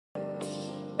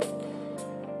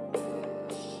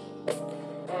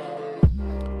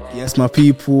Yes, my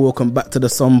people, welcome back to the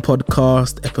Sun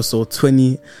Podcast, episode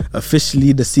 20.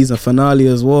 Officially the season finale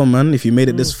as well, man. If you made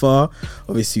it this far,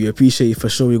 obviously we appreciate you for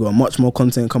sure. We got much more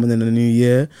content coming in the new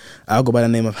year. I'll go by the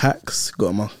name of Hacks.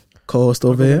 Got my co-host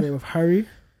over here. The name of Harry.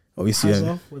 Obviously,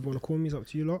 Hazza, whatever you want to call me, it's up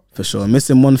to you lot. For sure.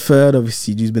 Missing 1/3.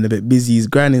 Obviously, he's been a bit busy. He's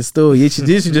grinding still. You should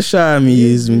just shout at me.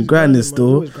 He's been grinding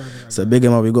still. So big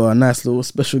him up. We got a nice little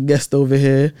special guest over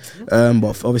here.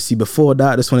 But obviously, before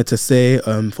that, I just wanted to say,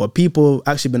 for people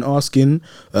actually been asking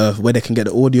where they can get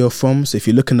the audio from. So if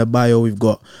you look in the bio, we've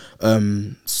got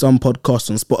some podcasts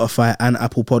on Spotify and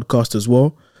Apple Podcast as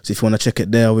well. So if you want to check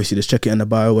it there, obviously just check it in the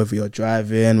bio. Whether you're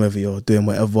driving, whether you're doing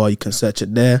whatever, you can search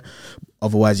it there.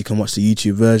 Otherwise, you can watch the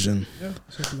YouTube version. Yeah,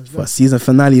 for season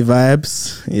finale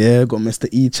vibes, yeah, got Mr.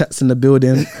 E Chats in the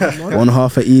building. One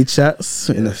half of E Chats.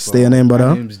 Yeah, stay your name, brother.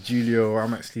 My name's Julio.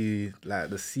 I'm actually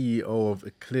like the CEO of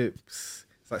Eclipse.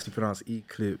 It's actually pronounced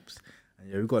Eclipse.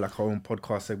 And yeah, we've got like our own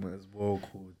podcast segment as well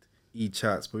called E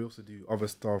Chats. But we also do other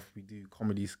stuff. We do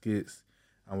comedy skits,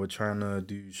 and we're trying to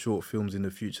do short films in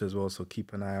the future as well. So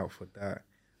keep an eye out for that.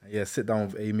 And yeah, sit down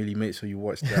with A-Millie, make sure you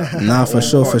watch that. Nah, for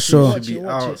sure. Should be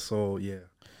out, so yeah,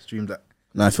 stream that.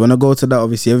 Now, if you want to go to that,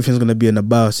 obviously everything's going to be in the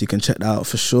bio, so you can check that out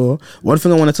for sure. One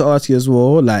thing I wanted to ask you as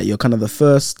well, like you're kind of the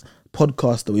first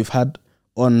podcast that we've had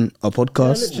on a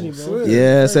podcast.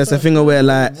 Yeah, so it's a thing where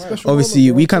like obviously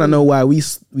we kind of know why we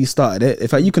started it. In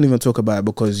fact, you can even talk about it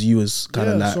because you was kind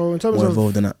of like so in terms more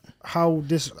involved in it. How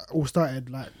this all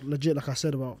started, like legit, like I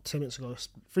said about 10 minutes ago,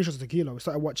 3 shots of tequila. I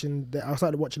started watching their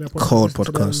podcast. Cold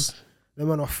podcast. Them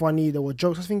men are funny. There were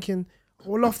jokes. I was thinking, I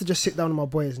would love to just sit down with my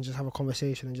boys and just have a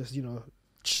conversation and just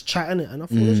chat in it. And I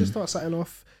thought let's just start starting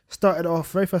off. Started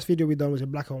off. Very first video we done was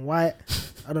in black and white.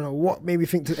 I don't know what made me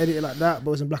think to edit it like that,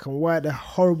 but it was in black and white. They're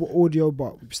horrible audio,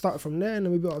 but we started from there and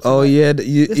then we built up.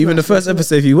 Even the first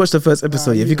episode. If you watch the first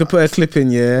episode, if you could put a clip in,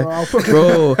 bro.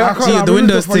 See the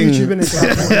Windows thing. This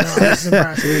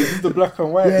is the black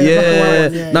and white.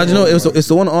 Yeah. Now do you know it's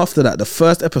the one after that. The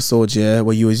first episode,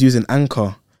 where you was using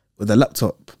Anchor with the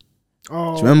laptop.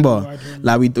 Oh, do you remember?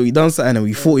 Like we done something and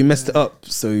we thought we messed it up,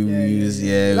 so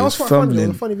it was fumbling. It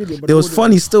was a funny video, but it was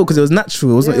funny still because it was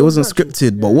natural. It wasn't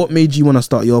scripted. Yeah. But what made you want to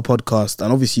start your podcast?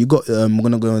 And obviously you got we're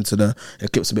gonna go into the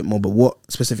Eclipse a bit more. But what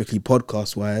specifically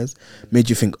podcast wise made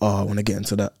you think, I want to get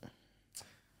into that?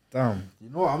 Damn,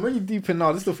 you know what? I'm really deep in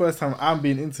now. This is the first time I'm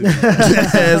being interviewed.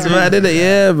 It's mad, isn't it?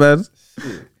 Yeah, man.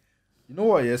 Shit. You know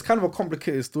what? Yeah, it's kind of a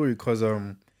complicated story because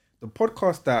the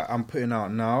podcast that I'm putting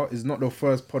out now is not the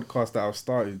first podcast that I've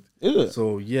started. Is it?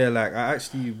 So yeah, like I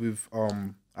actually with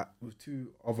 2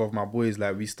 of my boys,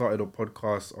 like we started a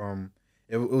podcast.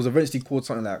 It was eventually called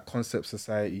something like Concept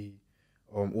Society,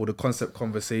 or the Concept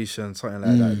Conversation, something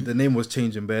like that. The name was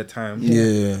changing bare time.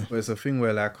 Yeah. But it's a thing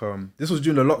where like this was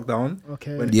during the lockdown.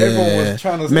 Okay. When everyone was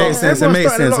trying to start. Makes sense. It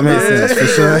makes sense for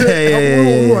sure.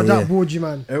 Everyone was that bored, you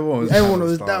man. Everyone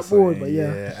was that bored, but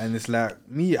yeah. And it's like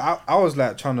me, I was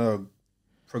like trying to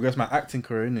progress my acting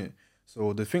career, innit?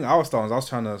 So the thing I was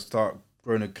trying to start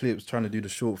growing the clips, trying to do the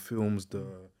short films, the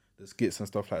skits and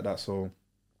stuff like that. So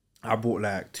I bought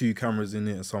like 2 cameras in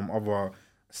it and some other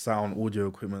sound audio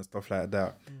equipment, stuff like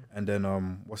that. And then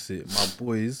my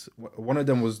boys, one of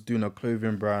them was doing a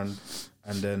clothing brand,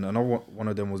 and then another one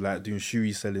of them was like doing shoe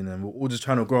reselling, and we're all just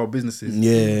trying to grow our businesses.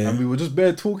 Yeah. And we were just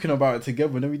bare talking about it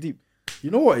together, and then you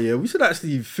know what, we should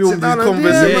actually film these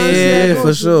conversations.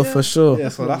 Yeah, for sure. Yeah,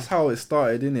 so that's how it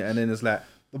started, innit? And then it's like,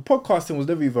 the podcasting was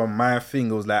never even my thing.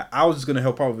 It was like, I was just going to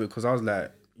help out with it because I was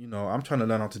like, I'm trying to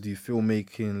learn how to do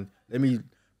filmmaking. Let me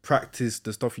practice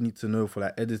the stuff you need to know for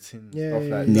like editing, stuff like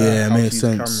that. Yeah, how makes to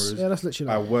sense. cameras, that's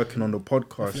literally like working on the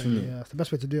podcast, innit? Yeah, it's the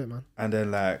best way to do it, man. And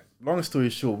then like, long story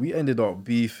short, we ended up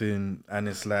beefing, and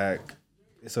it's like,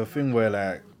 it's a thing where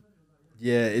like,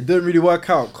 it didn't really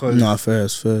work out because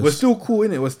first. We're still cool,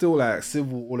 innit? We're still like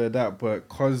civil, all of that, but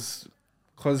because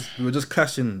we were just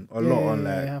clashing a lot on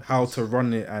like how to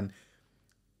run it, and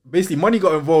basically money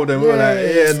got involved, and we were like,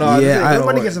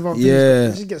 money gets involved. Yeah,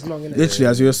 it just gets long, innit? Literally,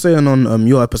 as you were saying on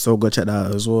your episode, go check that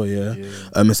out as well. Yeah.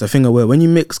 It's a thing where when you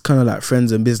mix kind of like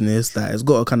friends and business, like it's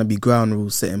got to kind of be ground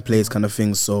rules set in place, kind of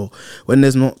thing. So when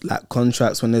there's not like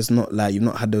contracts, when there's not like you've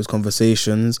not had those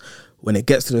conversations, when it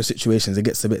gets to those situations, it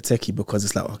gets a bit techie because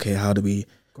it's like, okay, how do we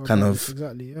kind of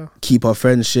keep our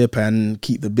friendship and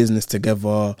keep the business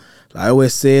together? Like I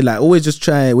always say, like always just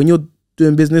try when you're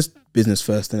doing business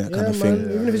first, innit, kind of thing.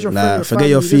 Even if it's your like friend, forget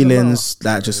your feelings,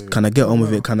 like just kind of get on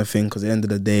with it, kind of thing. Because at the end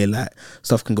of the day, like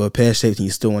stuff can go pear shaped, and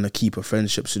you still want to keep a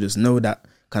friendship. So just know that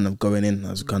kind of going in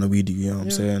as kind of we do. You know what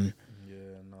I'm saying?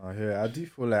 I do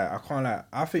feel like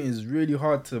I think it's really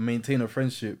hard to maintain a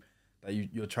friendship that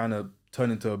you're trying to turn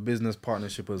into a business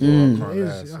partnership as well. I can't It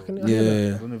lie, is. so I hear that.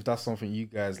 Yeah. I don't know if that's something you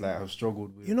guys like have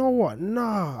struggled with. You know what?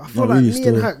 Nah, I feel Not like really me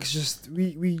still. and Hacks just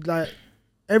we like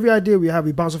every idea we have,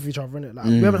 we bounce off each other, innit? Like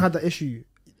we haven't had that issue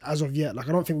as of yet. Like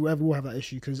I don't think we ever will have that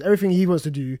issue because everything he wants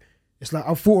to do, it's like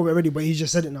I've thought of it already, but he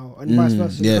just said it now, and vice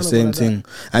versa. It's Yeah, kind of same like that. thing.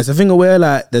 And it's a thing where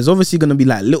like there's obviously gonna be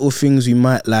like little things we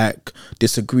might like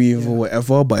disagree with or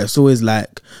whatever, but it's always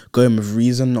like going with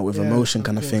reason, not with Yeah, emotion of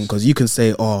kind of thing. course. Because you can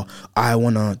say, "Oh, I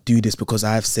wanna do this because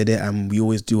I've said it," and we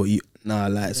always do what you. Nah,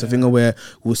 like it's a thing where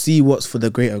we'll see what's for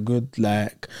the greater good.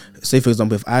 Like, say for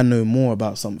example, if I know more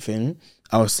about something,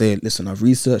 I'll say, listen, I've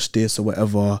researched this or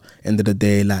whatever. End of the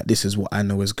day, like this is what I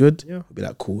know is good. Yeah. He'll be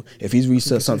like, cool. If he's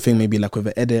researched something, maybe like with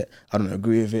an edit, I don't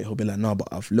agree with it. He'll be like, no, but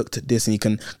I've looked at this, and you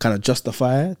can kind of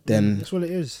justify it. Then That's what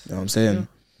it is. you know what I'm saying?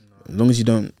 As long as you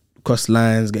don't cross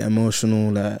lines, get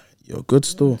emotional, like you're good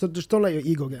still. So just don't let your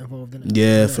ego get involved in it.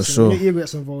 Yeah, for so sure. When your ego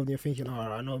gets involved, and you're thinking, "Oh,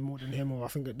 I know more than him," or "I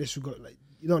think that this should go." Like,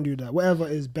 you don't do that. Whatever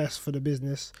is best for the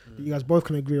business, that you guys both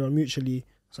can agree on mutually.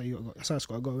 So that's how it's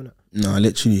got to go, innit? No,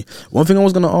 literally. One thing I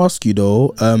was gonna ask you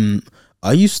though,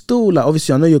 are you still like,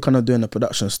 obviously I know you're kind of doing the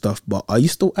production stuff, but are you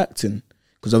still acting?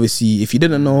 Because obviously, if you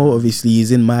didn't know, obviously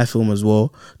he's in my film as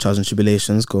well, Trials and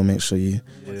Tribulations. Go make sure you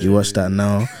watch that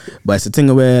now. But it's a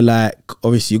thing where like,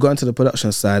 obviously you got into the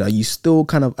production side. Are you still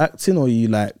kind of acting, or are you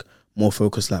like more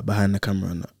focused like behind the camera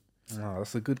and that? No,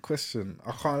 that's a good question.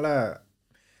 I can't lie.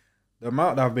 The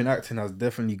amount that I've been acting has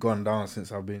definitely gone down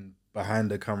since I've been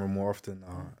behind the camera more often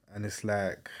now. And it's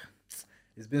like,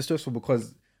 it's been stressful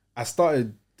because I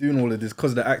started doing all of this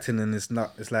because of the acting, and it's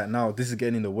like now this is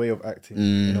getting in the way of acting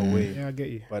in a way. Yeah, I get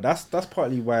you. But that's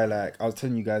partly why, like I was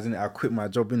telling you guys, I quit my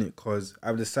job in it because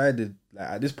I've decided, like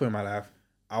at this point in my life,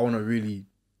 I want to really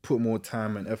put more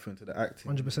time and effort into the acting.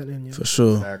 100% in, yeah. For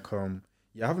sure. Like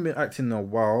I haven't been acting in a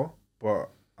while, but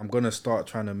I'm gonna start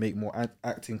trying to make more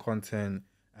acting content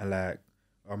and like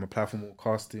apply for more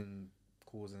casting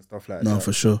calls and stuff like that. No,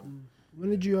 for sure. When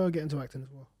did you get into acting as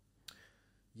well?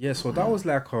 Yeah, so that was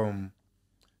like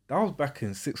that was back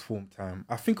in sixth form time.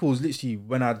 I think it was literally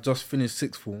when I just finished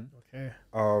sixth form. Okay.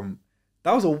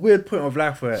 That was a weird point of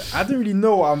life where I didn't really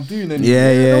know what I'm doing anymore.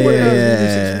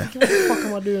 Yeah. What the fuck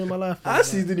am I doing in my life? I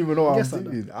actually didn't even know what guess I'm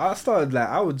like doing. I started like,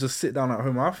 I would just sit down at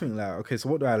home. I think like, okay, so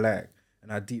what do I like?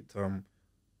 And I deeped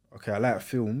okay, I like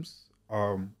films.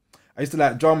 I used to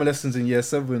like drama lessons in year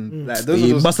 7. Like those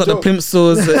You are bust out the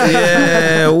plimsolls.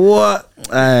 Yeah, what?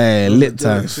 Aye, lit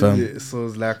times, fam. So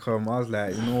it's like I was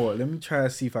like, you know what? Let me try to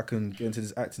see if I can get into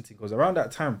this acting thing. Because around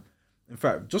that time, in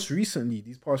fact, just recently,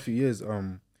 these past few years,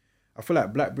 I feel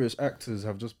like Black British actors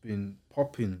have just been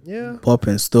popping. Yeah.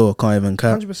 Popping still, can't even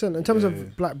cap. 100%. In terms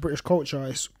of Black British culture,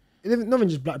 it's not even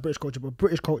just Black British culture, but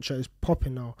British culture is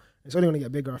popping now. It's only going to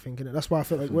get bigger, I think, innit? That's why I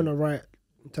feel like we're in the right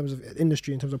in terms of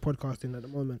industry, in terms of podcasting at the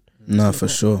moment. No, for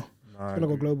sure. It's going to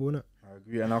go global, innit? I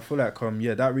agree. And I feel like,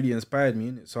 that really inspired me,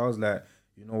 innit? So I was like,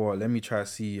 you know what? Let me try to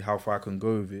see how far I can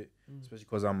go with it, especially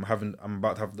because I'm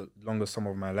about to have the longest summer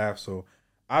of my life. So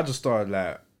I just started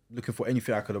like looking for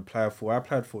anything I could apply for. I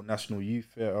applied for National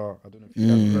Youth Theatre. I don't know if you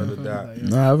guys have heard of that.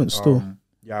 No, I haven't still.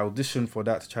 Yeah, I auditioned for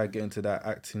that to try to get into that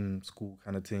acting school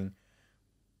kind of thing.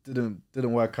 Didn't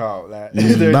work out. Like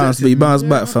You bounce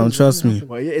back, fam. Trust me.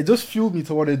 But yeah, it just fueled me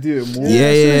to want to do it more.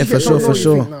 Yeah, for sure, for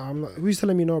sure. Nah, I'm not, who's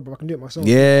telling me no, bro? I can do it myself.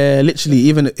 Yeah, literally.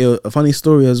 Even a funny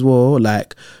story as well.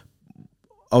 Like,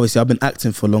 obviously, I've been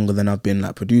acting for longer than I've been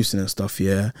like producing and stuff.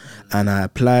 Yeah, and I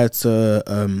applied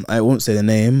to I won't say the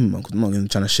name because I'm not even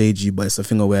trying to shade you, but it's a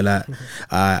thing where like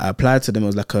I applied to them. It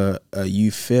was like a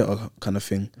youth theatre kind of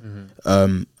thing.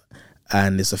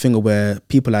 And it's a thing where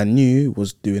people I knew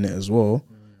was doing it as well,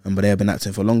 but they had been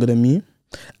acting for longer than me,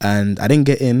 and I didn't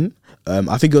get in.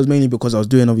 I think it was mainly because I was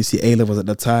doing obviously A-levels at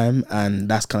the time, and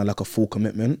that's kind of like a full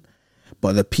commitment.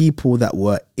 But the people that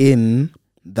were in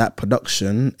that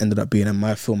production ended up being in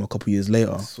my film a couple years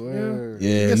later.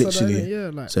 Yeah,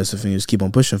 literally. So it's a thing you just keep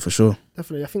on pushing for sure.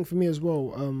 Definitely. I think for me as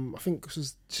well, I think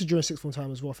this is during sixth form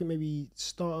time as well. I think maybe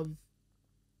start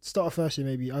of first year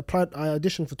maybe. I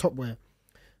auditioned for Top Boy,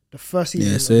 the first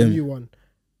season, the new one.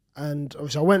 And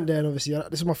obviously I went there, and obviously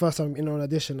this is my first time in an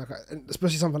audition, like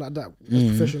especially something like that, that's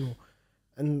professional.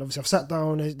 And obviously I've sat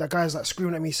down, that guy's like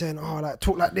screaming at me saying, oh, like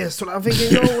talk like this, talk like, I'm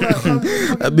thinking, yo,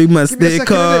 like a big man, stay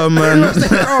calm, man.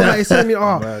 He's telling me,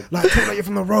 like talk like you're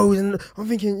from the road, and I'm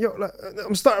thinking, yo, like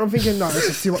I'm thinking, no, this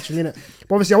is too much for me, innit?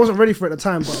 But obviously I wasn't ready for it at the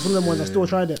time, but one of them ones I still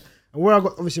tried it. And where I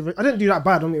got, obviously, I didn't do that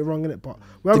bad, don't get me wrong, innit? But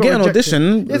where to I got get an rejected, audition,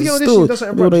 to get an audition, still, that's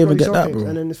like, you don't even get that, bro.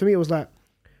 And then for me it was like,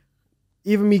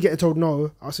 even me getting told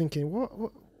no, I was thinking,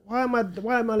 why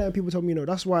Why am I letting people tell me no?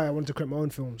 That's why I want to create my own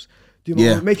films. Do my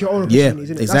own, make your own opportunities.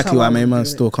 Yeah, innit? exactly why I made mine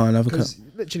still can't have a cut. Because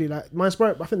literally, like I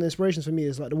think the inspirations for me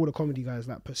is like the Water Comedy guys,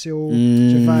 like Persil, Mm.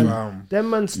 Javan. Them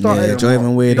man started. Yeah,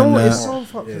 Joyvan Wade No, and it's that. so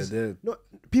fucked. Yeah, 'cause they're-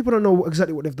 people don't know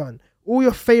exactly what they've done. All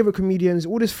your favorite comedians,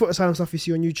 all this Foot Asylum stuff you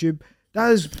see on YouTube,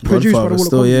 that is produced by the Godfather Water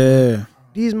still, Comedy. yeah.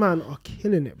 These man are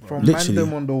killing it, bro. From Literally. Man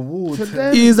Them on the Wall. To to-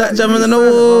 them, Use that jamming on the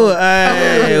wall.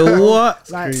 Hey,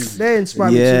 what? like crazy. they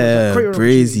inspire me. Yeah, too. Like, create your own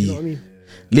brazy. opportunities, you know what I mean?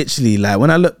 Literally, like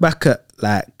when I look back at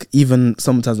like even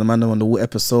sometimes the Man on the Wall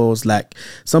episodes, like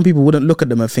some people wouldn't look at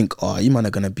them and think, oh, you man are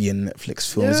gonna be in Netflix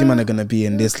films, you man are gonna be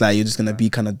in this, like you're just gonna be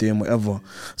kind of doing whatever.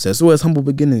 So it's always humble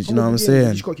beginnings, you know what I'm You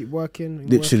saying? just gotta keep working. And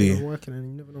Literally. working,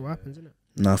 and you never know what happens, innit?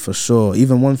 Nah, for sure.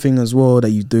 Even one thing as well that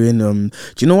you doing, do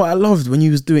you know what I loved when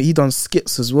you was doing? He done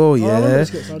skits as well, I remember yeah. the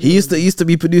skits, I do He used to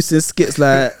be producing skits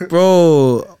like,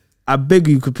 bro. I beg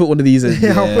you could put one of these in.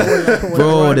 Yeah, I'll put one- I'll put one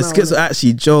Bro, right the now, skits innit? are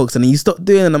actually jokes, and he stopped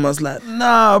doing them. I was like,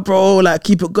 nah, bro, like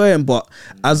keep it going. But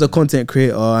as a content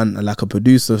creator and like a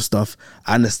producer of stuff,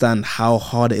 I understand how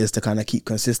hard it is to kind of keep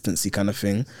consistency, kind of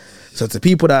thing. So to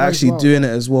people that are As actually well. doing it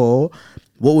as well,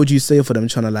 what would you say for them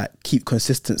trying to like keep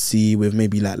consistency with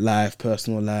maybe like life,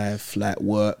 personal life, like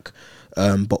work,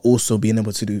 but also being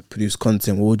able to produce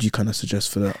content? What would you kind of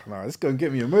suggest for that? Nah, it's gonna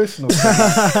get me emotional.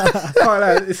 Can't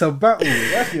lie, it's a battle.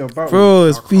 It's actually a battle. Bro,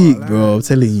 I speak, can't lie. bro. I'm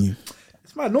telling you.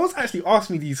 It's mad. No one's actually asked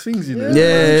me these things, you know. Yeah.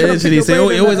 Yeah, trying to literally. pick So your brain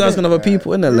you're and always that, asking other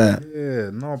people, innit? Like, Yeah,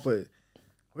 no, but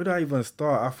where do I even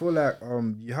start? I feel like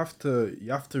you have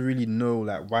to really know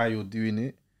like why you're doing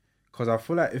it, because I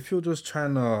feel like if you're just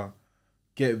trying to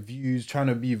get views, trying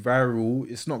to be viral,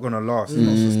 it's not gonna last. It's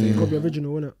not Gotta sustainable. be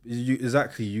original, innit?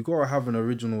 Exactly, you gotta have an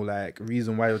original like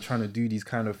reason why you're trying to do these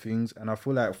kind of things. And I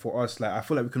feel like for us, like I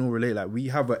feel like we can all relate. Like we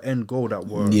have an end goal that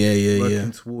we're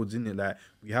working towards, innit? Like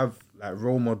we have like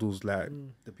role models, like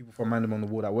the people from Man Them on the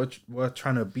Wall, that we're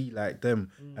trying to be like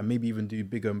them and maybe even do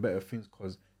bigger and better things,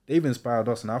 because they've inspired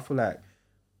us. And I feel like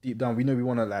deep down we know we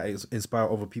want to like inspire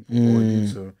other people.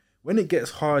 So when it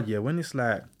gets hard, when it's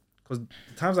like, because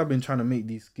the times I've been trying to make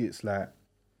these skits, like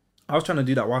I was trying to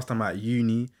do that whilst I'm at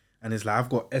uni, and it's like I've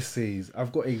got essays,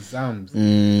 I've got exams.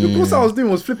 The course I was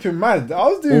doing was flipping mad. I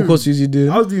was doing what courses you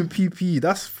do? I was doing PP.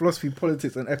 That's philosophy,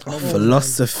 politics, and economics.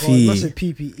 Philosophy. That's a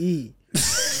PPE.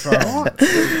 Fam,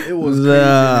 it was crazy.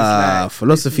 Nah, It's like,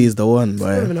 philosophy is the one, I boy.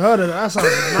 haven't even heard of that. That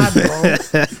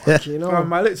sounds mad, bro. Fuck, you know. fam,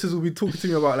 my lectures will be talking to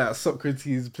me about like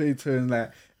Socrates, Plato, and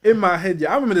like in my head,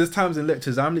 I remember there's times in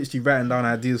lectures I'm literally writing down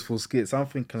ideas for skits. I'm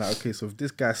thinking like, okay, so if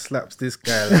this guy slaps this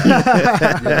guy,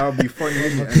 like, that'll be funny,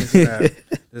 isn't it? And it's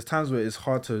like, there's times where it's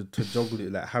hard to juggle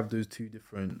it, like have those two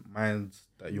different minds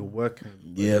that you're working with.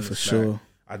 But Yeah, then for it's sure. like,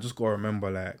 I just gotta remember,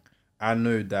 like, I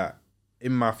know that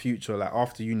in my future, like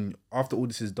after uni, after all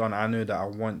this is done, I know that I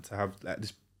want to have like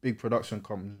this big production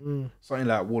company, something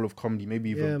like Wall of Comedy,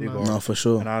 maybe even Yeah, bigger. man. No, for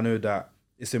sure. And I know that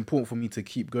it's important for me to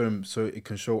keep going so it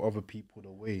can show other people the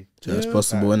way. Just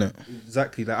possible, innit?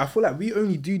 Exactly. Like I feel like we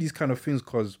only do these kind of things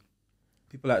because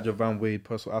people like Javan Wade,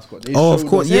 Percival Ascot, they Oh, of showed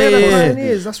course, us- yeah, they're yeah, yeah.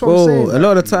 pioneers, that's what I'm saying. Bro, a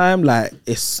lot of the time, like,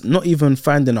 it's not even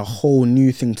finding a whole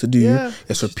new thing to do. Yeah.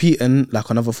 It's repeating, like,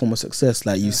 another form of success.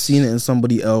 Like, you've seen it in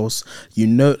somebody else. You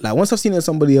know, like, once I've seen it in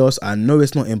somebody else, I know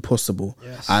it's not impossible.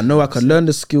 Yes. I know I can learn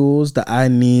the skills that I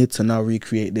need to now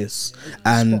recreate this.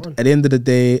 And Spot on. at the end of the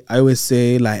day, I always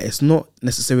say, like, it's not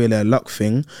necessarily a luck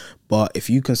thing, but if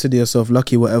you consider yourself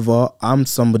lucky, whatever, I'm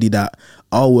somebody that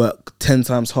I'll work 10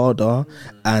 times harder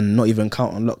and not even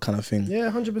count on luck, kind of thing. Yeah,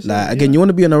 100%. Like, again, you want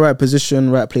to be in the right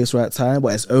position, right place, right time,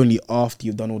 but it's only after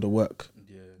you've done all the work.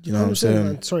 You know what I'm saying?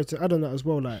 And sorry to add on that as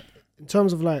well. Like in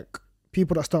terms of like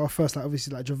people that start off first, like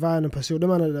obviously like Javan and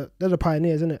Persil, they're the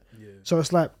pioneers, isn't it? Yeah. So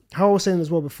it's like how I was saying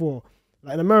as well before.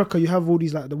 Like in America, you have all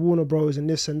these like the Warner Bros and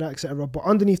this and that, etc. But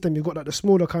underneath them, you've got like the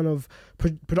smaller kind of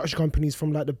production companies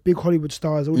from like the big Hollywood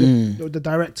stars, all the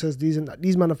directors. These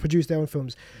men have produced their own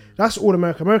films. That's all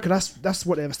America. America, that's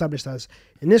what they've established as.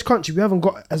 In this country, we haven't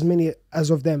got as many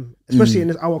as of them, especially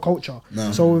in our culture.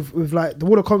 No. So with like the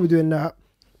Water Comedy doing that,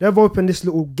 they've opened this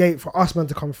little gate for us man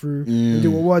to come through and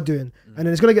do what we're doing. And then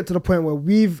it's gonna get to the point where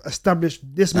we've established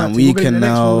this man And to we we're gonna can be the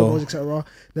next now- Warner Bros, etc.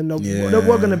 Then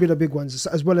we're gonna be the big ones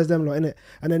as well as them lot, innit?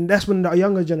 And then that's when the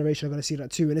younger generation are gonna see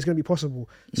that too, and it's gonna be possible.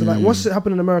 So like what's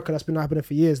happened in America that's been happening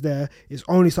for years there is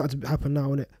only starting to happen now,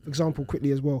 innit? For example,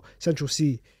 quickly as well, Central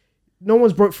C. No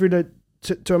one's broke through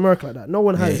to America like that. No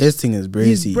one Yeah, has. his thing is brazy.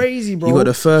 He's brazy, bro. You got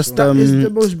the first, That is the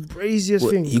most braziest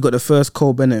thing. you got the first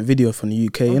Cole Bennett video from the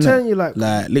UK, I'm innit? telling you, like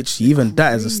literally, even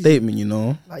that is a crazy. statement, you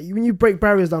know? Like when you break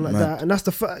barriers down like Mad. that, and that's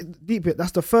the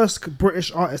that's the first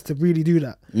British artist to really do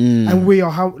that. And we are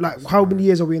how many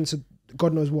years are we into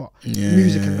God knows what. Yeah,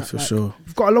 Music and that. for like, sure.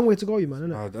 We've got a long way to go, you man,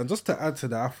 innit? And just to add to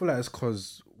that, I feel like it's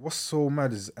because what's so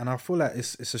mad is, and I feel like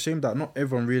it's a shame that not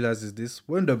everyone realizes this.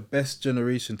 We're in the best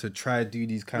generation to try do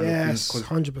these kind of things Yes, because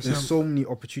 100%. there's so many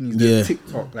opportunities. Yeah. There's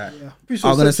TikTok, like pretty sure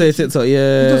I'm gonna say TikTok.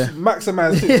 Yeah. just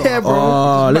maximize TikTok. Yeah, bro. Oh, A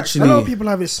lot literally. of people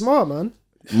have it smart, man.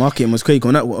 Marketing was crazy.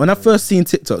 When I first seen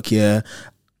TikTok, yeah,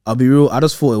 I'll be real. I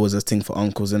just thought it was a thing for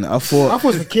uncles, and I I thought, thought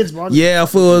it was for kids, man. yeah, I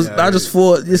thought it was. Yeah, I just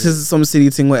thought this is some silly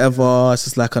thing, whatever. It's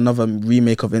just like another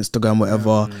remake of Instagram,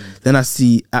 whatever. Then I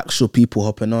see actual people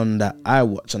hopping on that I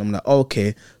watch, and I'm like,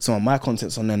 okay, some of my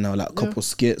content's on there now, like couple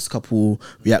skits, couple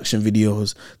reaction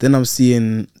videos. Then I'm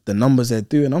seeing the numbers they're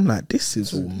doing. I'm like, this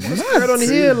is all Right on mad.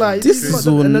 here, like This is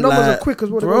all and the numbers like, are quick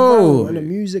as well, they go bro. viral, and the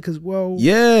music as well.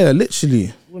 Yeah,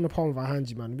 literally. We're in the palm of our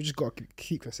hands, man. We just got to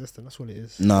keep consistent. That's what it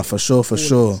is. Nah, for sure, for All it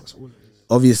sure. is, that's all it is.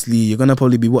 Obviously, you're gonna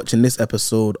probably be watching this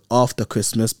episode after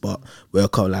Christmas, but we're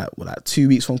like 2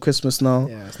 weeks from Christmas now.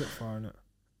 Yeah, it's not far, innit?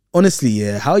 Honestly,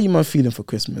 yeah, how are you man feeling for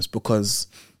Christmas? Because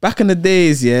back in the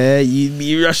days, yeah, you'd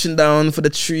be rushing down for the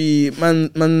tree.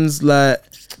 Man's like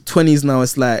 20s now.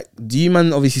 It's like, do you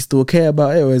man obviously still care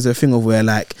about it, or is there a thing of where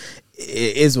like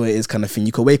it is what it is kind of thing?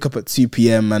 You could wake up at 2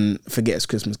 p.m. and forget it's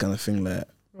Christmas kind of thing, like.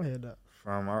 I hear that.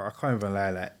 I can't even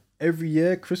lie. Like every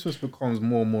year, Christmas becomes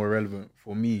more and more relevant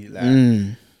for me.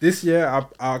 Like this year,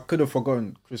 I could have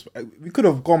forgotten Christmas. We could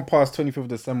have gone past 25th of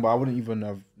December. I wouldn't even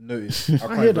have noticed. I I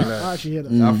can't hear even that. lie. I actually hear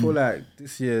that. I feel like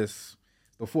this year's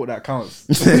the thought that counts.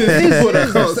 It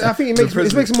is. I think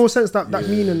it makes more sense that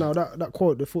meaning now, that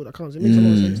quote, the thought that counts. It makes a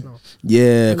lot of sense now.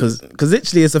 Yeah, because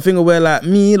literally it's a thing where like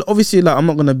me, obviously like I'm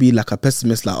not gonna be like a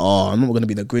pessimist, like I'm not gonna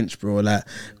be the Grinch, bro. Like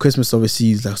Christmas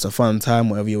obviously is like it's a fun time,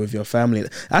 whatever you're with your family.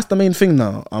 That's the main thing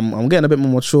now. I'm getting a bit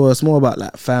more mature. It's more about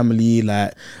like family.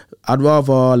 Like I'd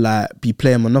rather like be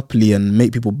playing Monopoly and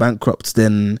make people bankrupt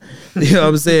than you know what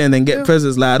I'm saying, than get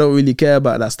presents. Like I don't really care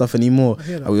about that stuff anymore.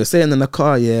 Like we were saying in the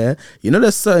car, yeah, you know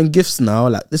there's certain gifts now.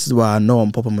 Like this is why I know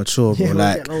I'm proper mature, bro. Yeah,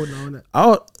 like we're getting old now,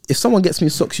 innit? if someone gets me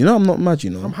socks, you know I'm not mad,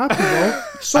 you know. I'm happy, bro.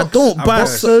 Socks, I don't buy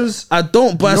boxers, I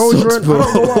don't buy socks, deodorant. bro. I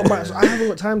don't know what I'm buying, so I haven't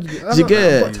got time to do it. You get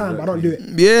I've it? got time, but I don't do it.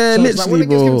 Yeah, So it's like, when literally, it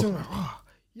gets given to bro. me, I'm like, oh,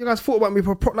 you guys thought about me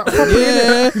properly, Yeah,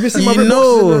 innit? You've been seeing my you red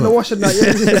know. boxes in the wash and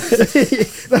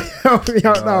that. Help me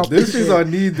out now. These things are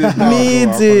needed. now, bro. I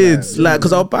Needed, can't lie. like,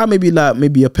 because I'll buy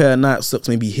maybe a pair of night socks,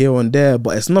 maybe here and there,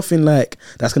 but it's nothing like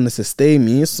that's gonna sustain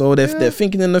me. So they're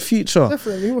thinking in the future,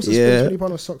 Definitely. He wants to Yeah. spend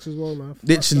 £20 on socks as well, man.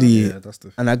 literally. Yeah, that's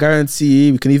the And I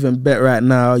guarantee we can even bet right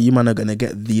now, you man are gonna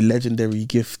get the legendary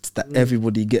gift that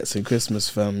everybody gets in Christmas,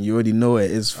 fam. You already know it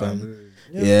is, fam.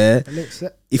 Yeah. The link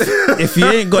set. If you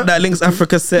ain't got that Links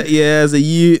Africa set, yeah, as a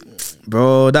youth,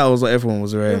 bro, that was what everyone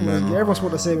was wearing, man. Yeah, everyone's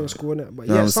what the same in school, innit? But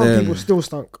Know what yeah, I'm some saying? people still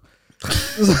stunk.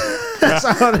 That's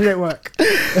how did it work.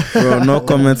 Bro, no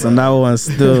comments on that one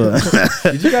still.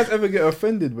 Did you guys ever get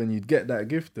offended when you'd get that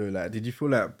gift though? Like, did you feel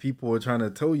like people were trying to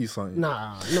tell you something?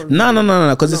 Nah. No,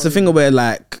 because it's a thing where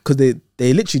like, because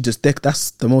they literally just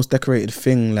that's the most decorated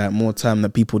thing. Like more time that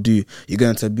people do. You go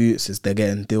into Boots, they're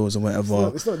getting deals and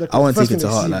whatever. It's not I won't the take it first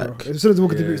to thing heart. they see, Like, bro. As soon as they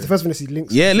walk into Boots, the first thing they see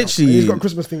links. Yeah, And literally. he's got a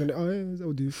Christmas thing, and they, that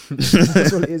will do.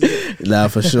 That's what it is. Innit? nah,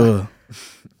 for sure.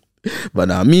 But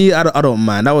nah, me, I don't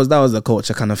mind. That was the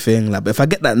culture kind of thing. Like, but if I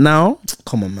get that now,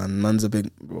 come on, man, man's a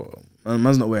big bro.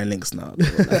 Man's not wearing links now. Bro.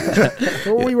 Like,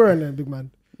 So what are you wearing then, big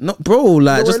man? no, bro,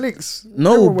 like You just wear links?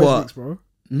 no, Everyone wears but- links, bro.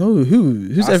 no.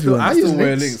 Who's everyone? I use still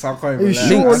wear links. links. I can't Are even you lie.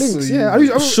 sure I links? still Yeah,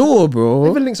 use- Sure,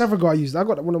 bro. Even Links Africa I used. I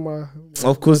got one of my.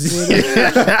 Of course.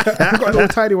 I got a little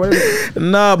tiny one. Innit?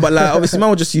 Nah, but like obviously, man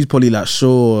would just use probably like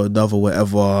Shaw, Dove, or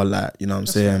whatever. Like you know what I'm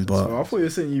saying, but. So I thought you were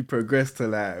saying you progressed to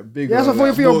like bigger. Yeah, that's what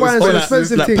I thought you were more buying some expensive-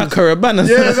 expensive Like things. Paco Rabanne.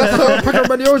 Yeah, that's what Paco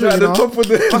Rabanne Ojo, Like you the know. top of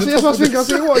the. That's what I was thinking. I was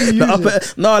saying, what are you The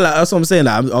using? no, like that's what I'm saying.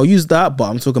 Like I'll use that, but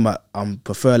I'm talking about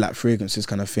prefer like fragrances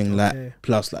kind of thing, like Okay.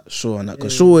 plus like Shaw and that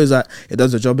because Shaw is like it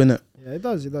does the job in it. Yeah, it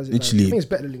does. Literally. I think it's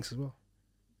better than Links as well.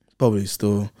 Probably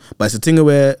still, but it's a thing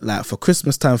where like for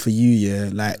Christmas time for you, yeah,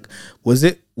 like was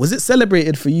it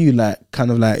celebrated for you, like kind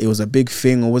of like it was a big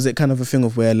thing, or was it kind of a thing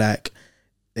of where like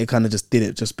they kind of just did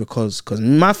it just because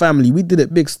my family, we did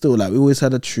it big still, like we always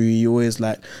had a tree, always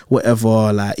like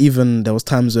whatever, like even there was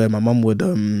times where my mum would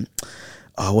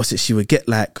she would get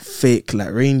like fake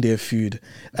like reindeer food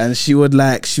and she would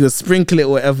sprinkle it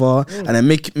or whatever and then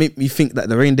make me think that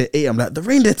the reindeer ate. I'm like, the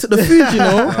reindeer took the food, you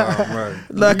know. Oh, man.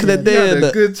 Like the You day had a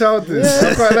that good childhood.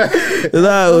 I quite like-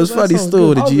 that was funny sounds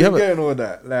still. good. I Did you have was it? getting all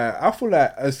that. Like, I feel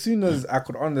like as soon as I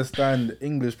could understand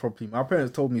English properly, my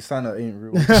parents told me Santa ain't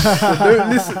real. So don't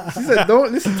listen. She said,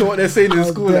 don't listen to what they're saying in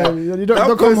school. Yeah, Like, you that don't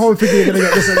come person- home thinking you're gonna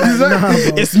get this and that. Nah,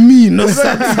 bro. It's me, not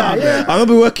Santa. I'm gonna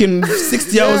be working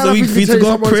 60 hours a I week think for you to take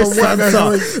go praise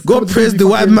Santa. Go praise the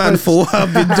white man for what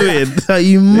I've been doing. Are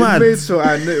you They mad? made sure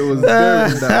I knew it was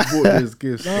them that bought this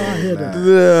gift. Nah, I hear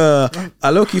that. Yeah. I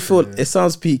low-key feel it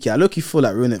sounds peaky. I low-key feel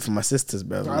like ruining it for my sisters,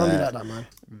 bro. I don't be like that, man.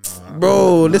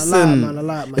 Bro, I listen.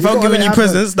 lie, man. If You I'm gotta giving let you it happen.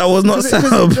 presents, that was not Let's Santa,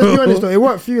 be honest bro. though, it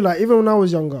worked for you. Like even when I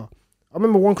was younger, I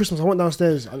remember one Christmas I went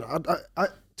downstairs and I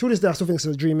to this day I still think it's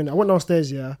a dream. I went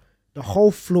downstairs, yeah, the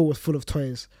whole floor was full of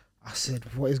toys. I said,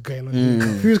 "What is going on? Here?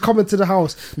 Who's coming to the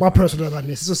house?" My parents would have done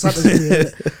this. This was Santa's doing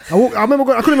it. I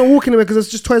remember I couldn't even walk in there because there's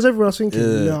just toys everywhere. I was thinking,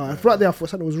 no, right there I thought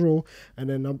Santa was real, and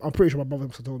then I'm pretty sure my brother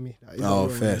must have told me. That it's not real,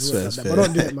 fair, it's fair, like that. fair. But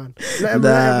don't do it, man. Let him.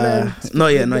 Not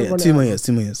yet. run it 2 more out. years.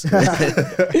 2 more years.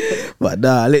 But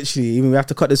literally, even we have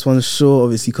to cut this one short,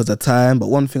 obviously, because of time. But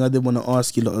one thing I did want to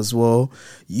ask you lot as well.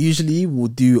 Usually, we'll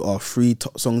do our 3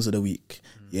 top songs of the week.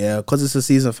 Yeah, because it's a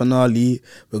season finale,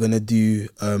 we're gonna do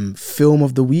film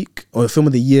of the week or film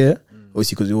of the year,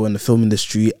 obviously because we're in the film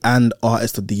industry, and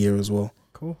artist of the year as well.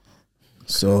 Cool.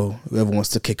 So whoever wants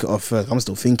to kick it off first, I'm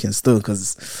still thinking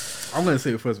because I'm gonna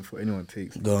say it first before anyone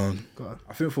takes it. go on.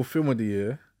 I think for film of the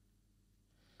year,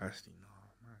 actually no,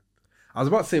 man. I was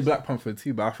about to say Black Panther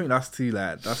 2, but I think that's too.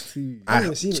 I haven't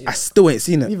even seen it I yet. still ain't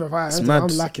seen it. Neither have I. It's I'm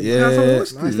mad. lacking. Yeah,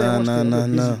 Nah.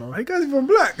 nah. You guys even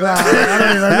black? Nah, I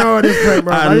don't even know at this point,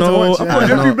 bro. I need to know, watch it. I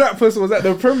know. Every black person was at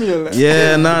the premiere. Like.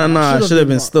 Yeah, nah. I Should've should have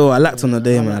been been, still. I lacked on the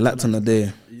day, I man. I lacked on the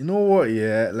day. You know what?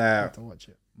 Yeah, I like have to watch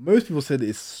it. most people said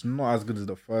it's not as good as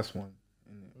the first one.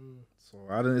 So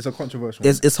I don't. It's a controversial.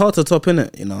 It's hard to top in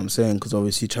it, you know what I'm saying? Because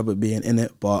obviously Chadwick being in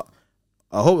it, but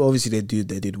I hope obviously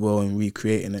they did well in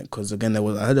recreating it. Because again, I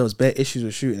heard there was bare issues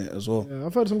with shooting it as well. Yeah,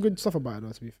 I've heard some good stuff about it,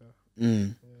 though, to be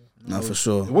fair. Nah, for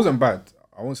sure. It wasn't bad.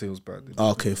 I won't say it was bad.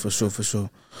 Okay, for sure.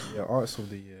 Yeah, artist of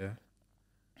the year.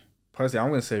 Personally, I'm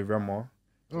gonna say Rema.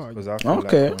 Alright. Because I feel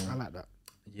Okay. like, I like that.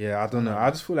 yeah, I don't know. I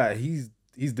just feel like he's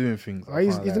doing things. I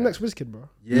He's can't the lie. next Wizkid, bro.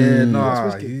 Yeah, Mm. nah,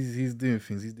 That's Wizkid. he's doing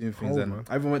things. He's doing things. Cold, And man.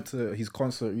 I even went to his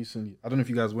concert recently. I don't know if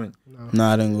you guys went. No.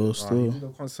 Nah, I didn't go He still. did a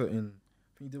concert in.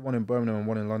 I think he did one in Birmingham and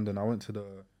one in London. I went to the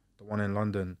one in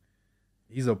London.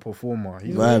 He's a performer.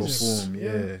 He's Vibes. perform. Yeah.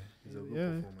 Yeah, he's a good Yeah.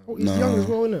 performer. Oh, he's Nah. young as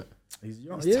well, isn't it? He's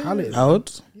young. He's talented. How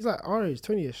old? He's like our age,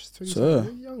 20-ish. 20 Sure.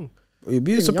 He's young. You'd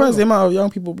be Getting surprised the younger. amount of young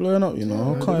people blowing up, you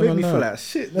know. It Can't made even me feel lie. like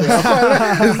shit. though. I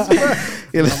can't lie.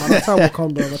 You know? Nah, man, the time will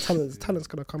come, bro. The talent's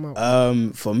gonna come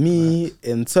out. For me,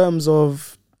 in terms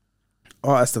of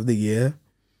artist of the year,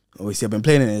 obviously I've been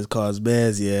playing in his cars,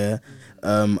 Bears, yeah.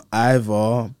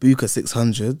 Ivor, Buka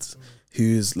 600,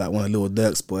 who's like one of Lil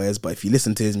Durk's boys, but if you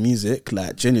listen to his music,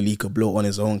 like generally he could blow on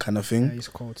his own kind of thing. Yeah, he's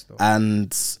cold still.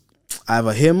 And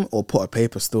either him or Pot of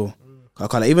Paper still. I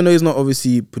can't, like, even though he's not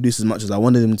obviously produced as much as I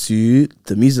wanted him to,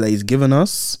 the music that he's given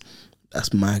us,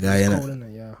 that's my guy, Cold, innit?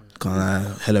 innit? Yeah. Can't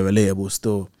lie, hella relatable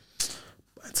still.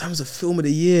 But in terms of film of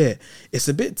the year, it's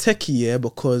a bit techie, yeah,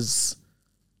 because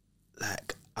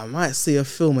like I might say a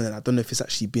film and then I don't know if it's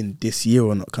actually been this year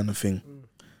or not, kind of thing.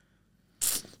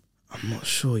 I'm not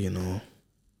sure, you know.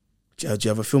 Do you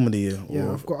have a film of the year? Yeah,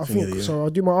 or I've got. I thing of the think year? so. I'll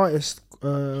do my artist.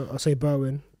 I'll say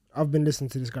Berwin. I've been listening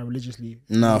to this guy religiously.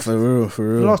 Nah, for real, For the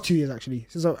real. last 2 years, actually,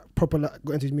 since I proper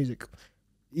got into his music.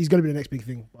 He's gonna be the next big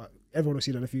thing, but everyone will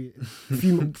see that in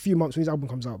a few months when his album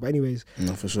comes out. But anyways,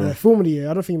 No, for sure. film of the year.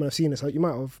 I don't think you might have seen this. You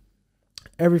might have.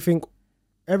 Everything,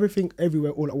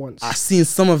 everywhere, all at once. I seen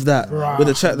some of that Bruh. with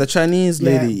the Chinese Yeah.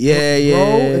 lady. Yeah, yeah.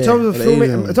 Bro, in terms of The filming,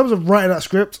 Asian in terms of writing that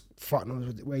script, fuck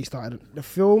knows where he started. The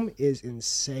film is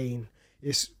insane.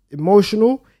 It's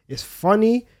emotional. It's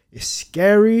funny. It's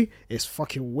scary. It's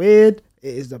fucking weird.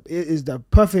 It is the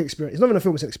perfect experience. It's not even a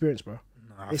film. It's an experience, bro.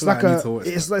 I It's feel like I need to watch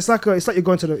it's that. like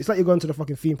you're going to the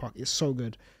fucking theme park. It's so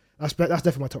good. That's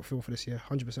definitely my top film for this year,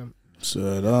 100%.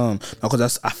 So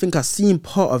because I think I seen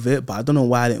part of it, but I don't know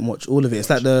why I didn't watch all of it. It's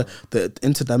like the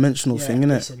interdimensional thing,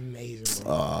 It's innit? amazing,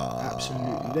 bro.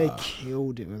 Absolutely, they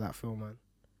killed it with that film, man.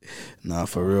 Nah,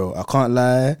 for real. I can't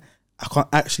lie. I can't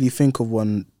actually think of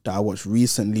one that I watched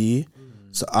recently.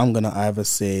 So I'm gonna either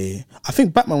say I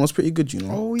think Batman was pretty good, you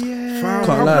know. Oh yeah, Fam, Can't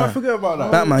how could lie. I forget about that?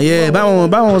 Batman, yeah,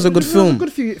 Batman was a good There's film.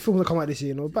 good few films that come out this year,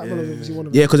 you know. Batman was obviously one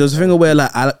of them. Yeah, because there's a thing where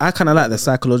like I kind of like the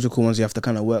psychological ones. You have to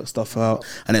kind of work stuff out,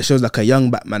 and it shows like a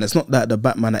young Batman. It's not that the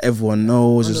Batman that everyone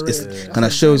knows. It's Underrated. kind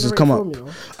of shows it's come up. Underrated film,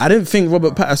 you know. I didn't think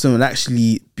Robert Pattinson would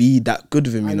actually be that good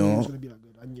with him. You I knew he know, was gonna be that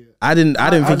good. I knew it. I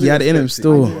didn't think he had it in him. expect it.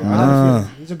 Still, I knew it. I had a nah,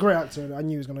 feeling. He's a great actor. And I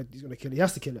knew he's gonna kill it. He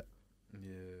has to kill it.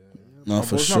 no,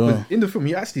 for But it's not, sure. 'cause in the film,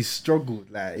 he actually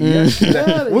struggled. Like, he actually, like,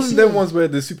 Yeah, wasn't you them see ones where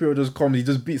the superhero just comes, he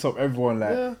just beats up everyone.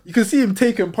 Like, Yeah. you can see him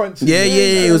taking punches. Yeah,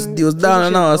 he was down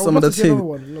and out. Some of the thing.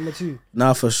 thing. Number 2.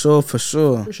 Nah, for sure.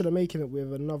 We should have making it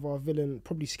with another villain,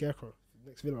 probably Scarecrow.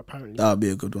 next film apparently. That'll be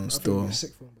a good one I think it'll still. be a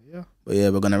sick film, but yeah. But yeah,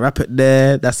 we're gonna wrap it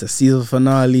there. That's the season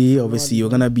finale. Obviously, we're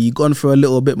gonna be gone for a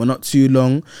little bit, but not too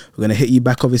long. We're gonna hit you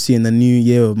back, obviously, in the new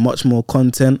year with much more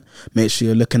content. Make sure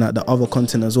you're looking at the other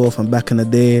content as well from back in the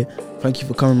day. Thank you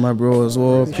for coming, my bro, as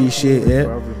well. Appreciate it.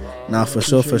 Now, for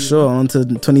sure. On to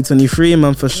 2023,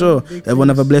 man, for sure. Everyone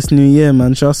have a blessed new year,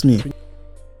 man. Trust me.